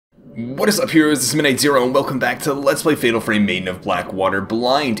What is up, heroes? This is Midnight Zero, and welcome back to Let's Play Fatal Frame Maiden of Black Water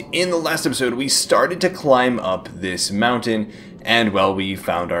Blind. In the last episode, we started to climb up this mountain, and, well, we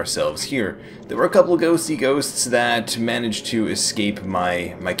found ourselves here. There were a couple of ghosty ghosts that managed to escape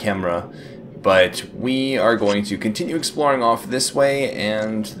my camera, but we are going to continue exploring off this way,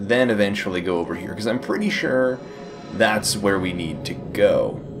 and then eventually go over here, because I'm pretty sure that's where we need to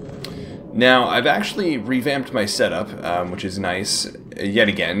go. Now, I've actually revamped my setup, which is nice. Yet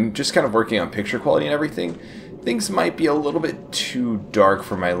again, just kind of working on picture quality and everything. Things might be a little bit too dark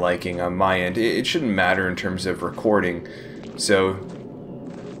for my liking on my end. It shouldn't matter in terms of recording, so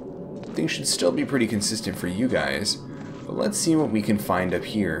things should still be pretty consistent for you guys. But let's see what we can find up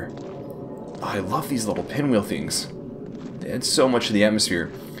here. Oh, I love these little pinwheel things. They add so much to the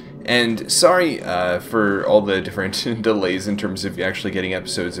atmosphere. And sorry for all the different delays in terms of actually getting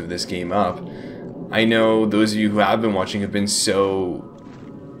episodes of this game up. I know those of you who have been watching have been so...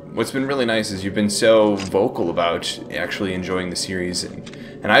 What's been really nice is you've been so vocal about actually enjoying the series,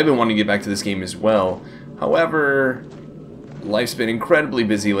 and I've been wanting to get back to this game as well. However, life's been incredibly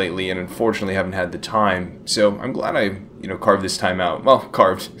busy lately, and unfortunately haven't had the time. So I'm glad I, carved this time out. Well,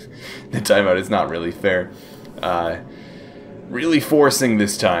 carved the time out is not really fair. Really forcing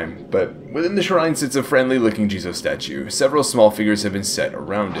this time, but within the shrine sits a friendly-looking Jesus statue. Several small figures have been set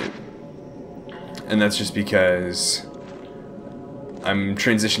around it. And that's just because I'm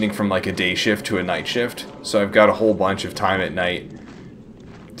transitioning from like a day shift to a night shift, so I've got a whole bunch of time at night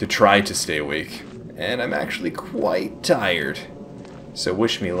to try to stay awake. And I'm actually quite tired, so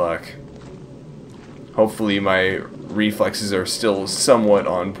wish me luck. Hopefully my reflexes are still somewhat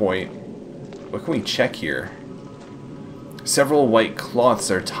on point. What can we check here? Several white cloths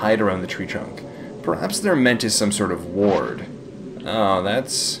are tied around the tree trunk. Perhaps they're meant as some sort of ward. Oh,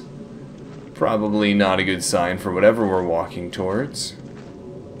 that's probably not a good sign for whatever we're walking towards.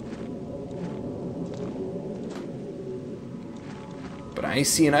 But I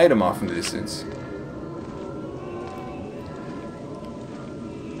see an item off in the distance.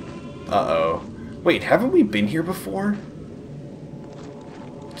 Uh-oh. Wait, haven't we been here before?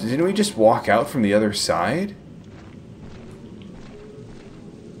 Didn't we just walk out from the other side?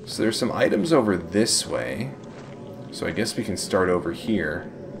 So there's some items over this way. So I guess we can start over here.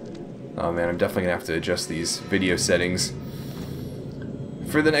 Oh man, I'm definitely gonna have to adjust these video settings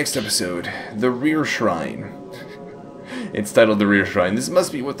for the next episode. The Rear Shrine. It's titled The Rear Shrine. This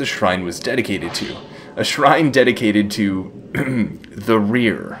must be what the shrine was dedicated to. A shrine dedicated to the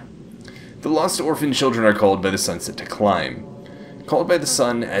rear. The lost orphan children are called by the sunset to climb. Called by the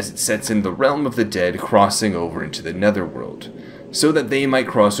sun as it sets in the realm of the dead, crossing over into the netherworld, so that they might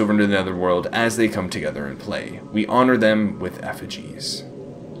cross over into the netherworld as they come together and play. We honor them with effigies.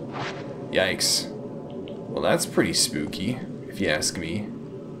 Yikes. Well, that's pretty spooky, if you ask me.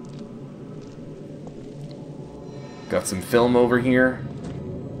 Got some film over here.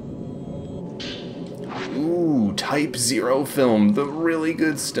 Ooh, Type 0 film, the really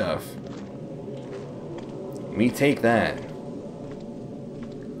good stuff. We take that.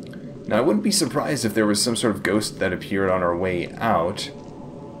 Now, I wouldn't be surprised if there was some sort of ghost that appeared on our way out.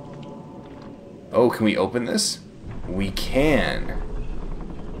 Oh, can we open this? We can.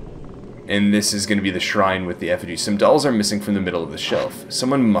 And this is going to be the shrine with the effigy. Some dolls are missing from the middle of the shelf.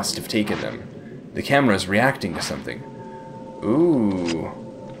 Someone must have taken them. The camera is reacting to something. Ooh.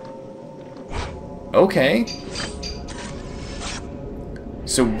 Okay.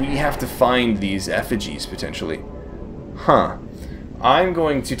 So we have to find these effigies, potentially. Huh. I'm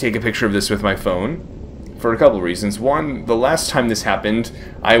going to take a picture of this with my phone for a couple of reasons. One, the last time this happened,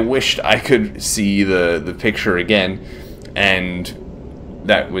 I wished I could see the picture again, and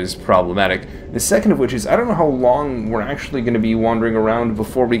that was problematic. The second of which is, I don't know how long we're actually going to be wandering around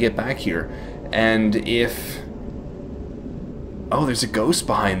before we get back here. And if... Oh, there's a ghost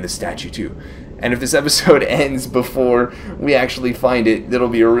behind the statue too. And if this episode ends before we actually find it, that'll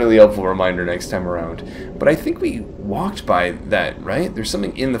be a really helpful reminder next time around. But I think we walked by that, right? There's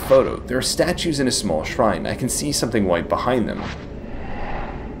something in the photo. There are statues in a small shrine. I can see something white behind them.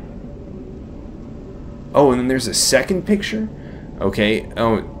 Oh, and then there's a second picture? Okay.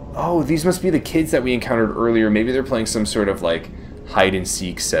 Oh, these must be the kids that we encountered earlier. Maybe they're playing some sort of, like,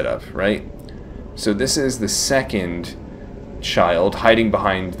 hide-and-seek setup, right? So this is the second child hiding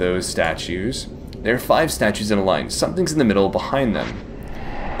behind those statues. There are 5 statues in a line. Something's in the middle behind them.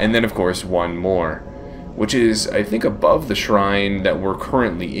 And then, of course, one more, which is, I think, above the shrine that we're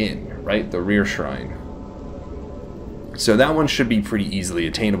currently in, right? The rear shrine. So that one should be pretty easily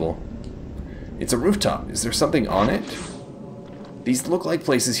attainable. It's a rooftop. Is there something on it? These look like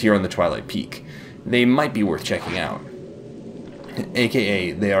places here on the Twilight Peak. They might be worth checking out.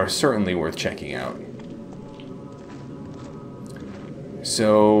 AKA, they are certainly worth checking out.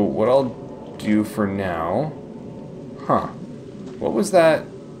 So, what I'll do for now... Huh. What was that?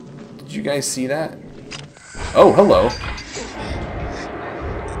 Did you guys see that? Oh, hello.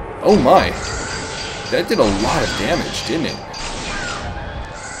 Oh my. That did a lot of damage, didn't it?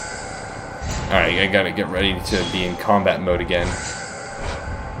 Alright, I gotta get ready to be in combat mode again.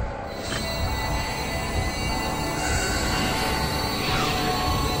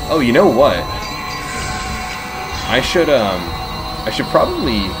 Oh, you know what? I should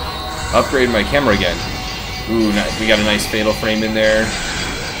probably upgrade my camera again. Ooh, we got a nice fatal frame in there.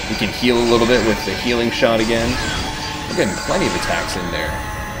 We can heal a little bit with the healing shot again. We're getting plenty of attacks in there.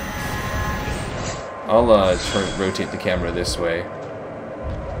 I'll rotate the camera this way.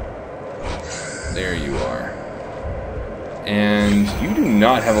 There you are. And you do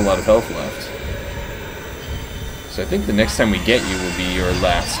not have a lot of health left. So I think the next time we get you will be your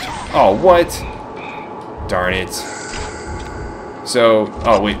last. Oh, what? Darn it. So,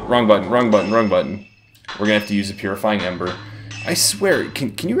 oh wait, wrong button, wrong button, wrong button. We're gonna have to use a Purifying Ember. I swear,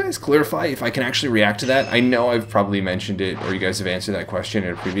 can you guys clarify if I can actually react to that? I know I've probably mentioned it, or you guys have answered that question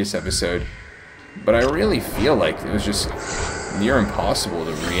in a previous episode, but I really feel like it was just near impossible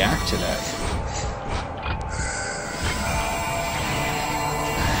to react to that.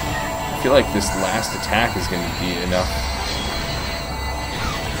 I feel like this last attack is going to be enough.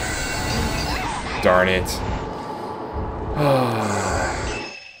 Darn it.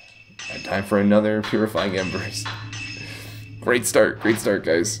 Time for another Purifying Embers. Great start,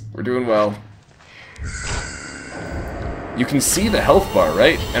 guys. We're doing well. You can see the health bar,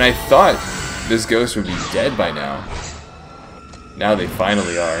 right? And I thought this ghost would be dead by now. Now they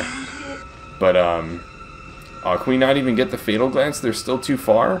finally are. But, oh, can we not even get the Fatal Glance? They're still too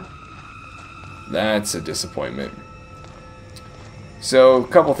far? That's a disappointment. So, a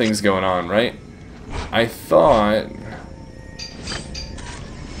couple things going on, right? I thought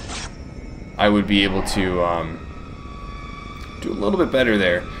I would be able to do a little bit better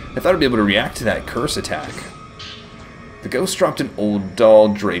there. I thought I'd be able to react to that curse attack. The ghost dropped an old doll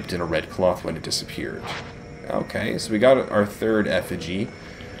draped in a red cloth when it disappeared. Okay, so we got our third effigy.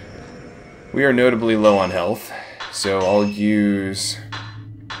 We are notably low on health, so I'll use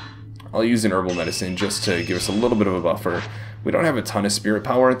an herbal medicine just to give us a little bit of a buffer. We don't have a ton of spirit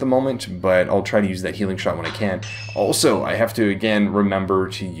power at the moment, but I'll try to use that healing shot when I can. Also, I have to, again, remember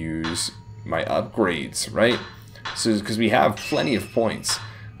to use my upgrades, right? So, because we have plenty of points.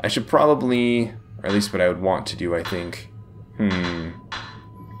 I should probably, or at least what I would want to do, I think.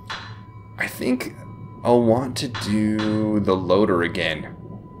 I think I'll want to do the loader again.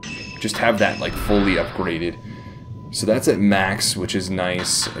 Just have that, like, fully upgraded. So that's at max, which is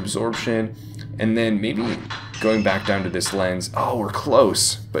nice. Absorption. And then maybe going back down to this lens. Oh, we're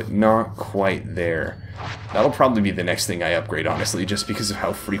close, but not quite there. That'll probably be the next thing I upgrade, honestly, just because of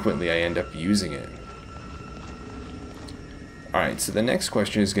how frequently I end up using it. Alright, so the next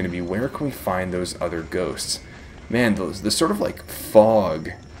question is going to be, where can we find those other ghosts? Man, the sort of like fog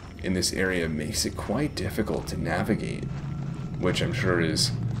in this area makes it quite difficult to navigate, which I'm sure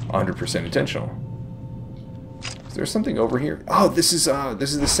is 100% intentional. Is there something over here? Oh, this is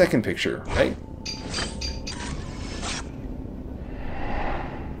the second picture, right?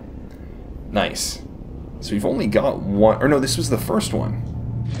 Nice. So we've only got one, or no, this was the first one.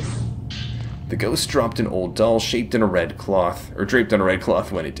 The ghost dropped an old doll shaped in a red cloth, or draped on a red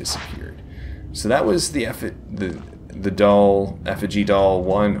cloth when it disappeared. So that was the doll, effigy doll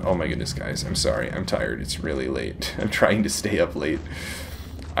 1. Oh my goodness, guys, I'm sorry, I'm tired, it's really late. I'm trying to stay up late.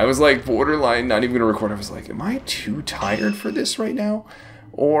 I was like borderline not even gonna record. I was like, am I too tired for this right now?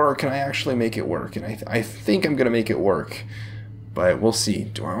 Or can I actually make it work? And I think I'm gonna make it work. But we'll see.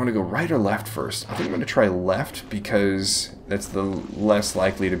 Do I want to go right or left first? I think I'm gonna try left because that's the less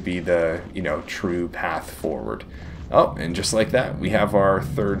likely to be the, you know, true path forward. Oh, and just like that, we have our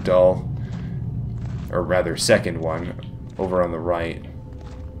third doll, or rather second one, over on the right.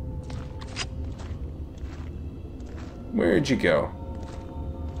 Where'd you go?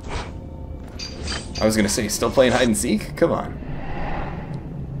 I was gonna say, still playing hide and seek? Come on.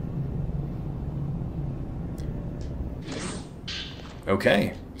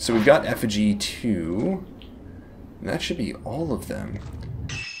 Okay, so we've got effigy 2. And that should be all of them.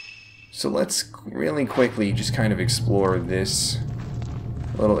 So let's really quickly just kind of explore this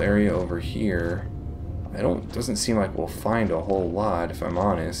little area over here. Doesn't seem like we'll find a whole lot, if I'm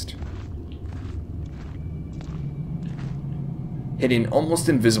honest. Hidden, almost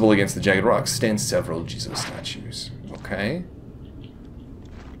invisible against the jagged rocks, stand several Jesus statues. Okay.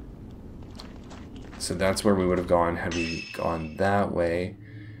 So that's where we would have gone had we gone that way.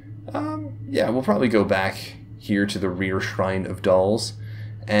 Yeah, we'll probably go back here to the rear Shrine of Dolls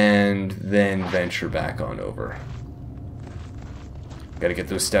and then venture back on over. Gotta get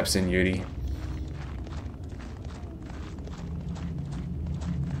those steps in, Yuri.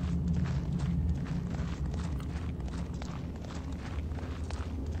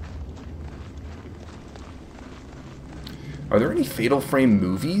 Are there any Fatal Frame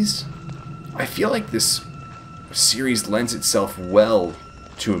movies? I feel like this series lends itself well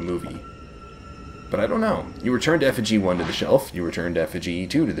to a movie. But I don't know. You returned Effigy 1 to the shelf, you returned Effigy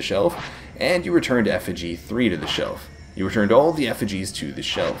 2 to the shelf, and you returned Effigy 3 to the shelf. You returned all the effigies to the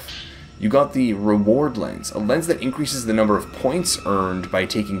shelf. You got the reward lens, a lens that increases the number of points earned by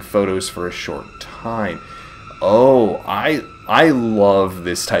taking photos for a short time. Oh, I love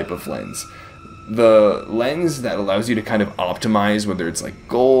this type of lens. The lens that allows you to kind of optimize whether it's like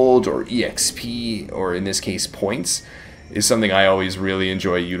gold or EXP or in this case points is something I always really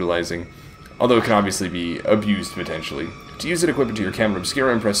enjoy utilizing. Although it can obviously be abused potentially. To use it, equip it to your camera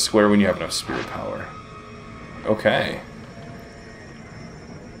obscura and press square when you have enough spirit power. Okay.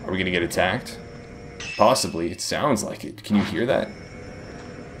 Are we gonna get attacked? Possibly. It sounds like it. Can you hear that?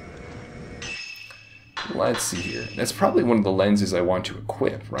 Let's see here. That's probably one of the lenses I want to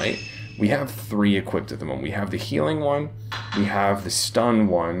equip, right? We have 3 equipped at the moment. We have the healing one, we have the stun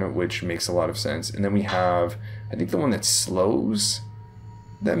one, which makes a lot of sense, and then we have, I think the one that slows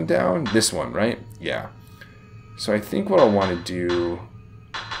them down. This one, right? Yeah. So I think what I'll want to do,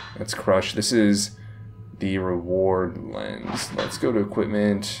 let's crush. This is the reward lens. Let's go to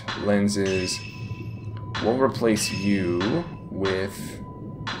equipment, lenses. We'll replace you with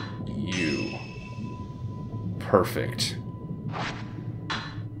you. Perfect.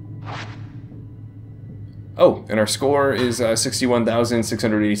 Oh, and our score is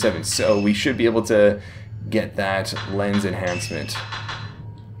 61,687, so we should be able to get that lens enhancement.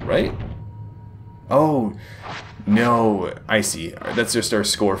 Right? Oh, no, I see. That's just our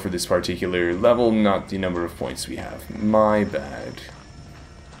score for this particular level, not the number of points we have. My bad.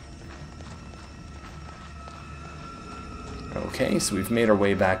 Okay, so we've made our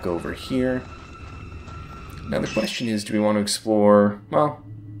way back over here. Now the question is, do we want to explore... Well,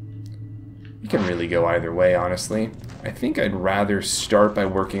 we can really go either way, honestly. I think I'd rather start by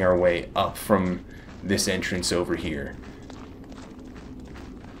working our way up from this entrance over here.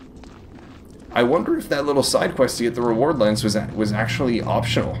 I wonder if that little side quest to get the reward lens was actually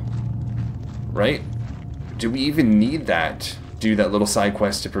optional. Right? Do we even need that? Do that little side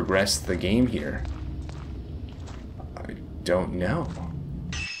quest to progress the game here? I don't know.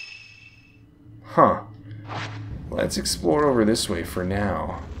 Huh. Let's explore over this way for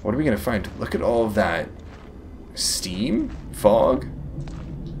now. What are we going to find? Look at all of that steam? Fog?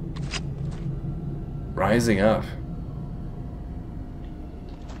 Rising up.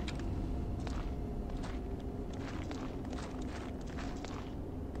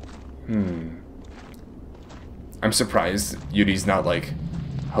 I'm surprised Yuri's not like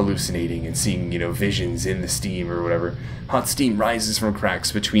hallucinating and seeing, you know, visions in the steam or whatever. Hot steam rises from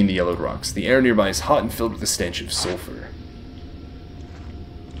cracks between the yellowed rocks. The air nearby is hot and filled with the stench of sulfur.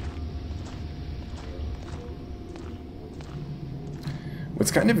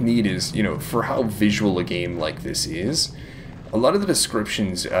 What's kind of neat is, you know, for how visual a game like this is, a lot of the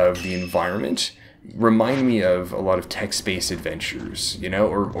descriptions of the environment remind me of a lot of text-based adventures, you know,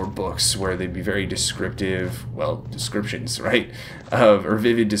 or books where they'd be very descriptive, well, descriptions, right, or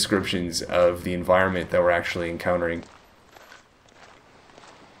vivid descriptions of the environment that we're actually encountering.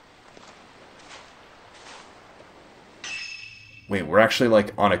 Wait, we're actually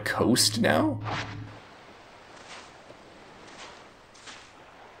like on a coast now?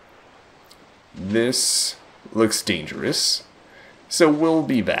 This looks dangerous, so we'll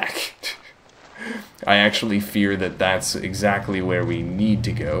be back. I actually fear that that's exactly where we need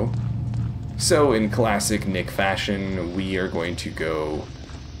to go. So in classic Nick fashion, we are going to go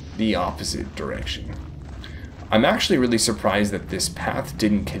the opposite direction. I'm actually really surprised that this path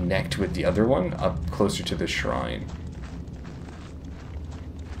didn't connect with the other one up closer to the shrine.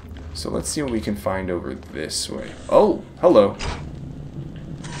 So let's see what we can find over this way. Oh, hello.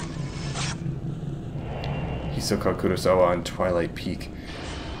 Hisoka Kurosawa on Twilight Peak.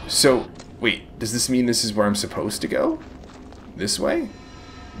 So, wait, does this mean this is where I'm supposed to go? This way?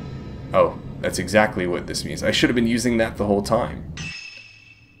 Oh, that's exactly what this means. I should have been using that the whole time.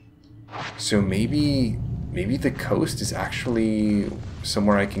 So maybe the coast is actually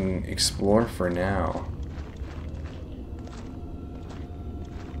somewhere I can explore for now.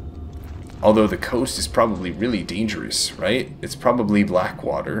 Although the coast is probably really dangerous, right? It's probably Black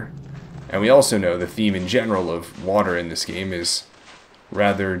Water. And we also know the theme in general of water in this game is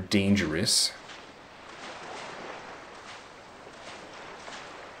rather dangerous.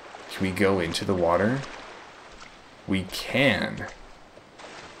 Can we go into the water? We can.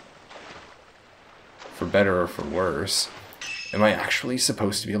 For better or for worse. Am I actually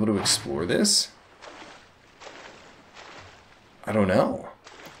supposed to be able to explore this? I don't know.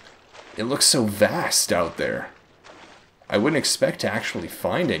 It looks so vast out there. I wouldn't expect to actually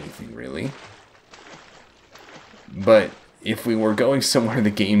find anything, really. But if we were going somewhere the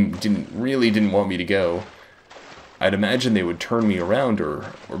game didn't want me to go, I'd imagine they would turn me around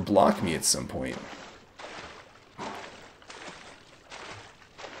or block me at some point.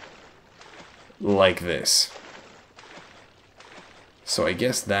 Like this. So I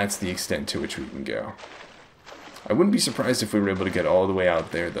guess that's the extent to which we can go. I wouldn't be surprised if we were able to get all the way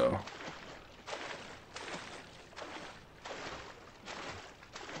out there, though.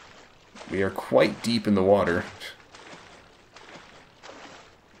 We are quite deep in the water.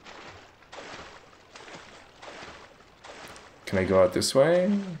 Can I go out this way?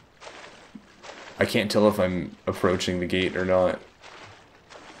 I can't tell if I'm approaching the gate or not.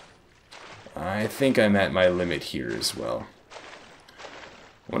 I think I'm at my limit here as well.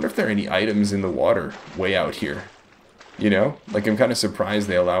 I wonder if there are any items in the water way out here. You know? Like, I'm kind of surprised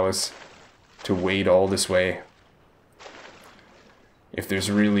they allow us to wade all this way. If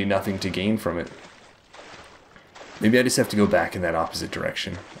there's really nothing to gain from it. Maybe I just have to go back in that opposite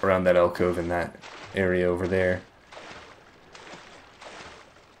direction. Around that alcove in that area over there.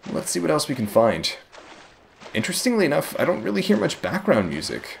 Let's see what else we can find. Interestingly enough, I don't really hear much background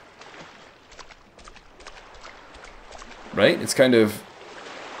music. Right? It's kind of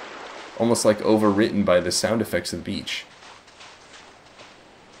almost like overwritten by the sound effects of the beach.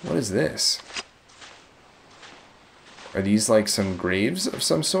 What is this? Are these like some graves of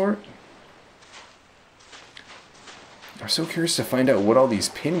some sort? I'm so curious to find out what all these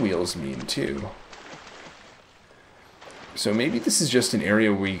pinwheels mean, too. So maybe this is just an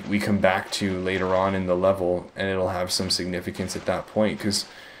area we come back to later on in the level, and it'll have some significance at that point, because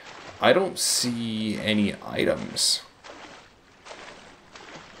I don't see any items.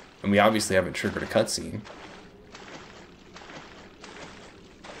 And we obviously haven't triggered a cutscene.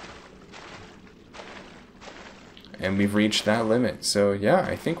 And we've reached that limit. So yeah,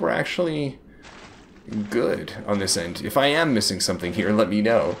 I think we're actually good on this end. If I am missing something here, let me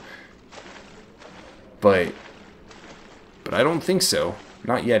know. But I don't think so.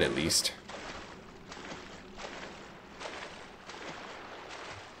 Not yet, at least.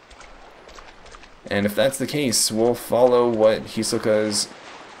 And if that's the case, we'll follow what Hisoka's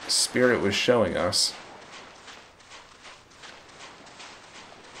spirit was showing us.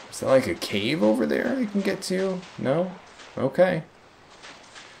 Is that like a cave over there I can get to? No? Okay.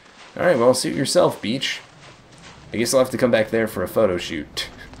 Alright, well, suit yourself, beach. I guess I'll have to come back there for a photo shoot.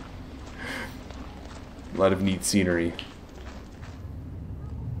 A lot of neat scenery.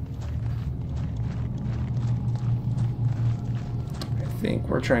 I think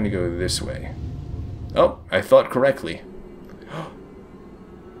we're trying to go this way. Oh, I thought correctly.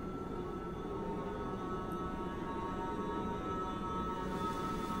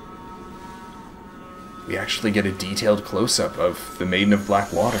 We actually get a detailed close-up of the Maiden of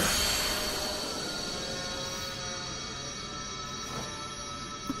Black Water.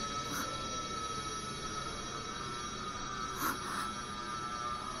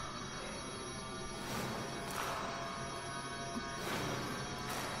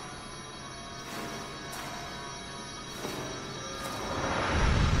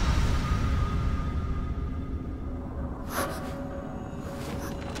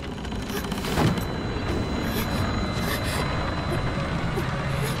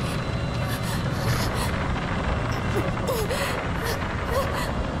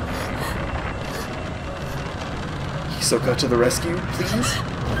 Hisoka to the rescue, please?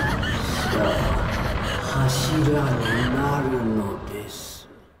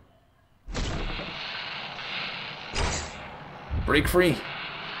 Break free.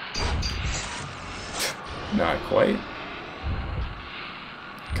 Not quite.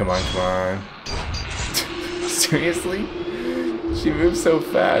 Come on, come on. Seriously? She moves so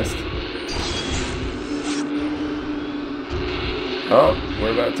fast. Oh,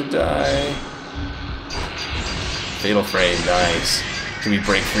 we're about to die. Fatal frame, nice. Can we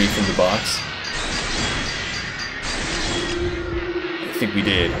break free from the box? I think we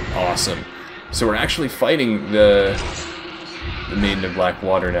did. Awesome. So we're actually fighting the Maiden of Black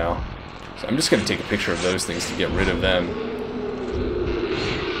Water now. So I'm just going to take a picture of those things to get rid of them.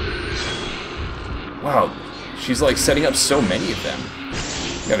 Wow, she's like setting up so many of them.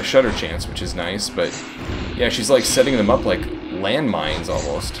 Got a shutter chance, which is nice, but yeah, she's like setting them up like landmines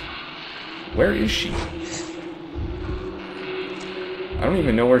almost. Where is she? I don't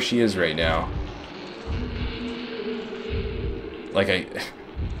even know where she is right now. Like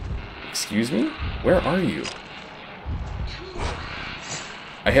Excuse me? Where are you?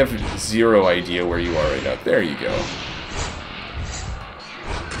 I have zero idea where you are right now. There you go.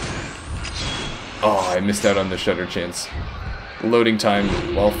 Oh, I missed out on the shutter chance. Loading time,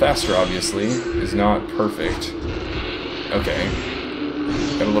 while faster obviously, is not perfect. Okay.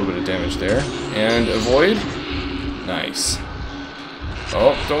 Got a little bit of damage there. And avoid. Nice.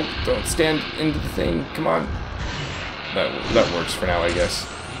 Oh, don't stand into the thing. Come on. That works for now, I guess.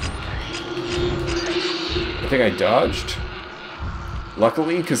 I think I dodged.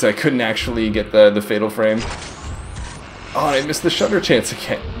 Luckily, because I couldn't actually get the fatal frame. Oh, I missed the shutter chance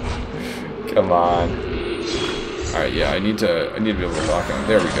again. Come on. Alright, yeah, I need to be able to lock on.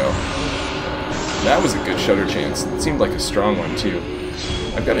 There we go. That was a good shutter chance. It seemed like a strong one, too.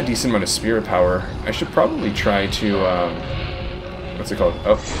 I've got a decent amount of spirit power. I should probably try to, what's it called?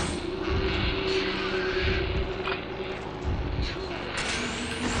 Oh.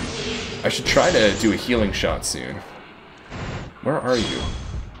 I should try to do a healing shot soon. Where are you?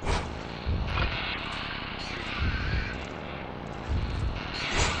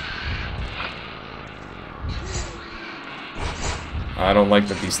 I don't like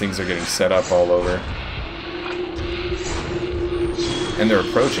that these things are getting set up all over. And they're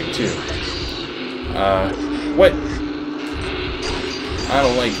approaching, too. What? I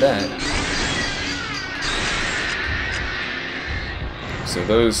don't like that. So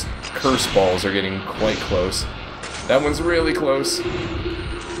those curse balls are getting quite close. That one's really close. So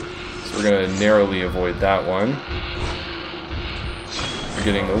we're going to narrowly avoid that one. We're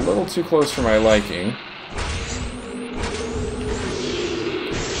getting a little too close for my liking.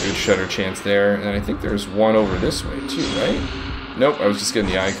 Good shutter chance there. And I think there's one over this way too, right? Nope, I was just getting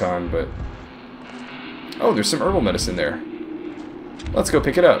the icon, but... Oh, there's some herbal medicine there. Let's go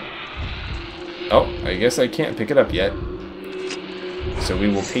pick it up. Oh, I guess I can't pick it up yet. So we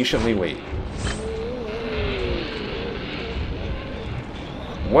will patiently wait.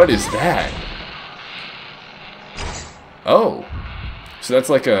 What is that? Oh. So that's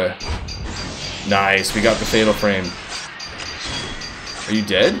like a... Nice, we got the fatal frame. Are you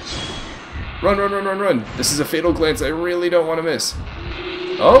dead? Run, run, run, run, run. This is a fatal glance I really don't want to miss.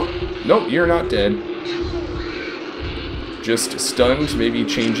 Oh, nope, you're not dead. Just stunned, maybe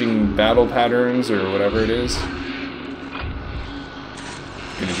changing battle patterns or whatever it is.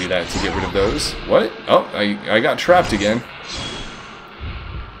 Gonna do that to get rid of those. What? Oh, I got trapped again.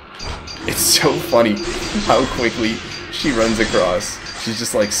 It's so funny how quickly she runs across. She's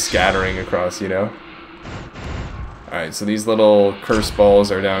just like scattering across, you know? Alright, so these little curse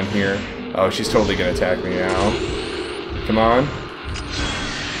balls are down here. Oh, she's totally gonna attack me now. Come on.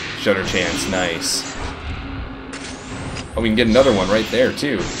 Shutter chance, nice. Oh, we can get another one right there,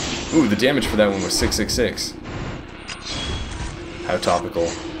 too. Ooh, the damage for that one was 666. How topical.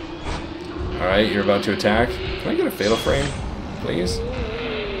 Alright, you're about to attack. Can I get a fatal frame, please?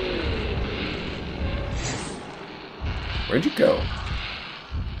 Where'd you go?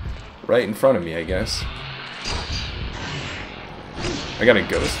 Right in front of me, I guess. I got a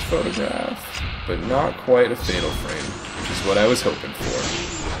ghost photograph, but not quite a fatal frame, which is what I was hoping for.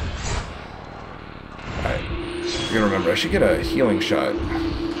 Alright, I'm gonna remember, I should get a healing shot.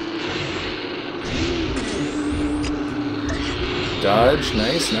 Dodge,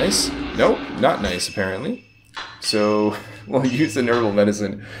 nice, nice. Nope, not nice apparently. So, we'll use the herbal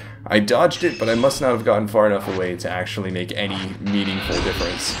medicine. I dodged it, but I must not have gotten far enough away to actually make any meaningful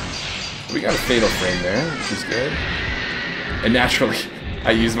difference. We got a fatal frame there, which is good. And naturally,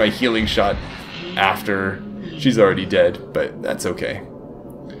 I use my healing shot after she's already dead, but that's okay.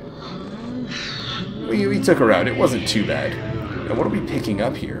 We took her out. It wasn't too bad. Now, what are we picking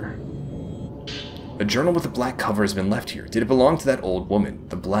up here? A journal with a black cover has been left here. Did it belong to that old woman?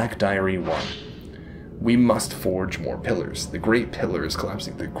 The Black Diary 1. We must forge more pillars. The Great Pillar is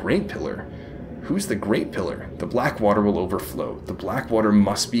collapsing. The Great Pillar? Who's the Great Pillar? The black water will overflow. The black water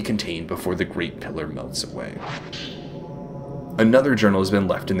must be contained before the Great Pillar melts away. Another journal has been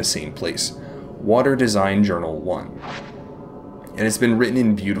left in the same place. Water Design Journal 1. And it's been written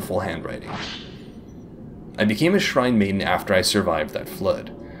in beautiful handwriting. I became a shrine maiden after I survived that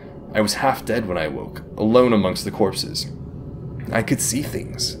flood. I was half dead when I woke, alone amongst the corpses. I could see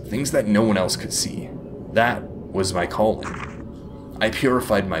things that no one else could see. That was my calling. I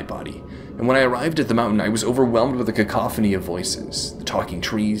purified my body, and when I arrived at the mountain, I was overwhelmed with a cacophony of voices. The talking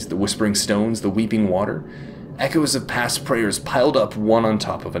trees, the whispering stones, the weeping water. Echoes of past prayers piled up one on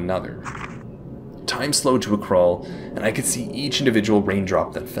top of another. Time slowed to a crawl, and I could see each individual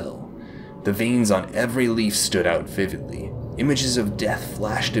raindrop that fell. The veins on every leaf stood out vividly. Images of death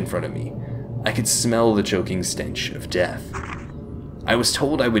flashed in front of me. I could smell the choking stench of death. I was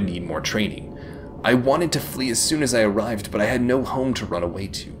told I would need more training. I wanted to flee as soon as I arrived, but I had no home to run away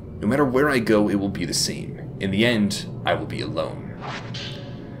to. No matter where I go, it will be the same. In the end, I will be alone.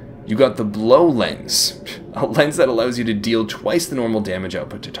 You got the blow lens, a lens that allows you to deal twice the normal damage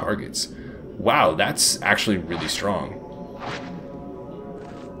output to targets. Wow, that's actually really strong.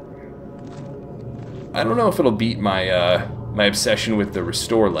 I don't know if it'll beat my my obsession with the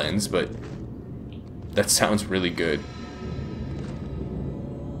restore lens, but that sounds really good.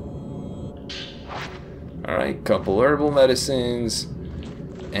 Alright, couple herbal medicines.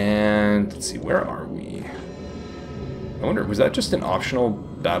 And let's see, where are we? I wonder, was that just an optional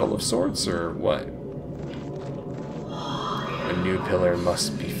battle of sorts, or what? A new pillar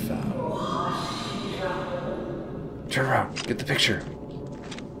must be found. Turn around, get the picture.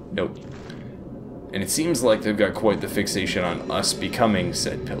 Nope. And it seems like they've got quite the fixation on us becoming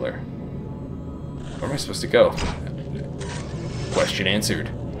said pillar. Where am I supposed to go? Question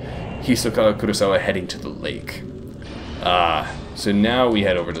answered. Hisoka Kurosawa heading to the lake. Ah, so now we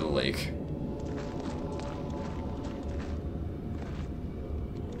head over to the lake.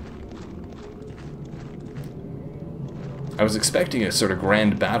 I was expecting a sort of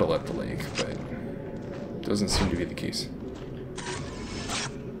grand battle at the lake, but it doesn't seem to be the case.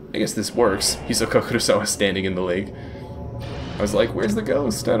 I guess this works. Hisoka Kurosawa standing in the lake. I was like, where's the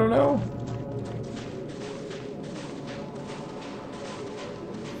ghost? I don't know.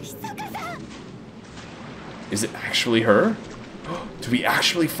 Is it actually her? Do we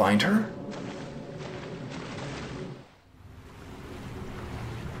actually find her?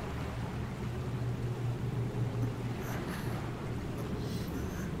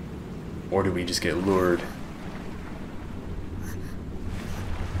 Or do we just get lured?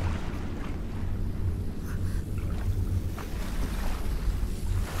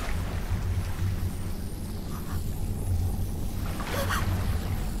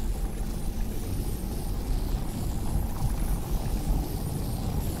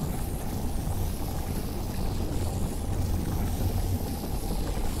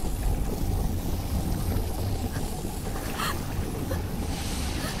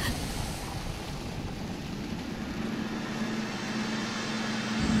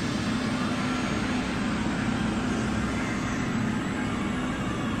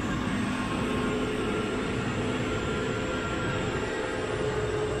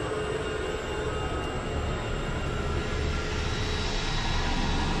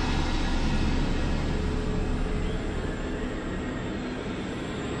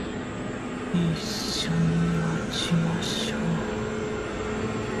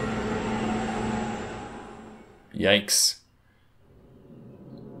 Yikes.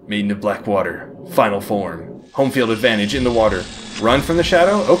 Maiden of Black Water. Final form. Home field advantage in the water. Run from the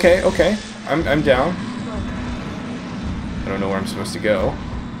shadow? Okay, okay. I'm down. I don't know where I'm supposed to go.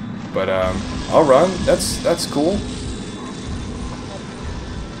 But I'll run. That's cool.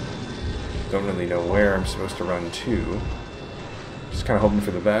 Don't really know where I'm supposed to run to. Just kind of hoping for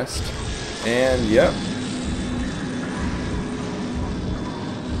the best. And yep.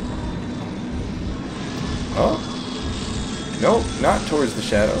 Oh. Nope, not towards the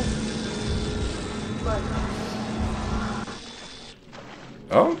shadow.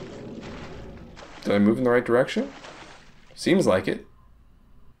 Oh? Did I move in the right direction? Seems like it.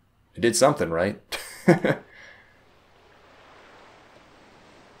 I did something right.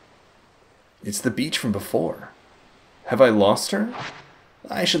 It's the beach from before. Have I lost her?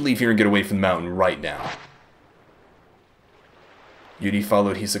 I should leave here and get away from the mountain right now. Yuri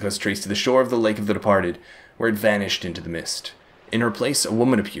followed Hisoka's trace to the shore of the Lake of the Departed, where it vanished into the mist. In her place, a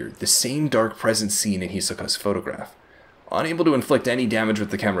woman appeared, the same dark presence seen in Hisoka's photograph. Unable to inflict any damage with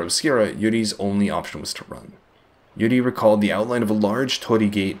the camera obscura, Yuri's only option was to run. Yuri recalled the outline of a large torii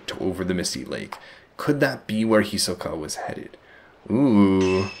gate over the misty lake. Could that be where Hisoka was headed?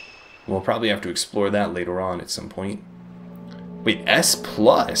 Ooh. We'll probably have to explore that later on at some point. Wait, S+?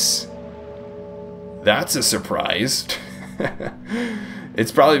 That's a surprise.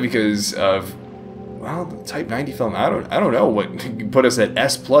 It's probably because of, well, the Type 90 film. I don't know what put us at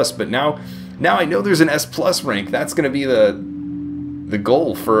S+, but now I know there's an S+ rank. That's going to be the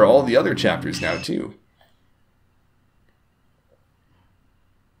goal for all the other chapters now too.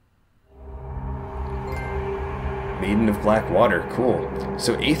 Maiden of Black Water, cool.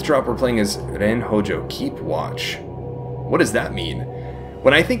 So 8th drop we're playing as Ren Hojo, Keep Watch. What does that mean?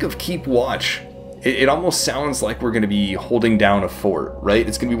 When I think of Keep Watch, it almost sounds like we're going to be holding down a fort, right?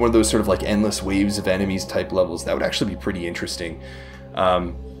 It's going to be one of those sort of like endless waves of enemies type levels. That would actually be pretty interesting.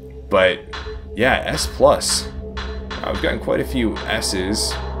 But yeah, S+. I've gotten quite a few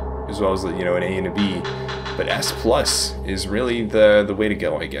S's, as well as, you know, an A and a B. But S+ is really the way to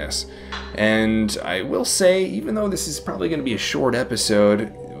go, I guess. And I will say, even though this is probably going to be a short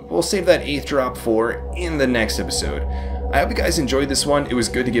episode, we'll save that 8th drop for in the next episode. I hope you guys enjoyed this one. It was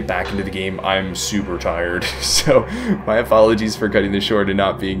good to get back into the game. I'm super tired, so my apologies for cutting this short and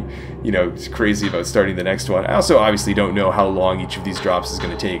not being, you know, crazy about starting the next one. I also obviously don't know how long each of these drops is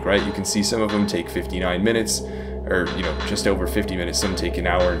going to take, right? You can see some of them take 59 minutes, or, you know, just over 50 minutes. Some take an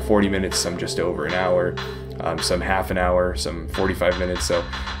hour and 40 minutes, some just over an hour, some half an hour, some 45 minutes, so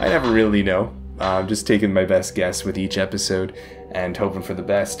I never really know. Just taking my best guess with each episode and hoping for the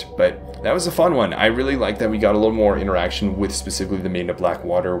best. But that was a fun one. I really like that we got a little more interaction with specifically the Maiden of Black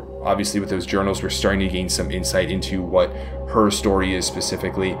Water. Obviously with those journals we're starting to gain some insight into what her story is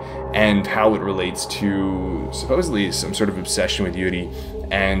specifically and how it relates to supposedly some sort of obsession with Yuri.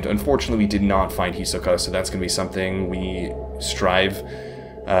 And unfortunately we did not find Hisoka, so that's going to be something we strive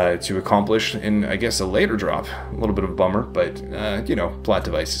to accomplish in, I guess, a later drop. A little bit of a bummer, but you know, plot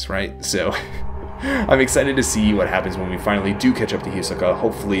devices, right? So I'm excited to see what happens when we finally do catch up to Hisoka.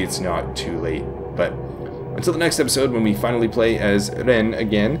 Hopefully it's not too late. But until the next episode, when we finally play as Ren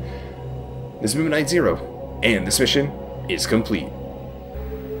again, this has been Night Zero, and this mission is complete.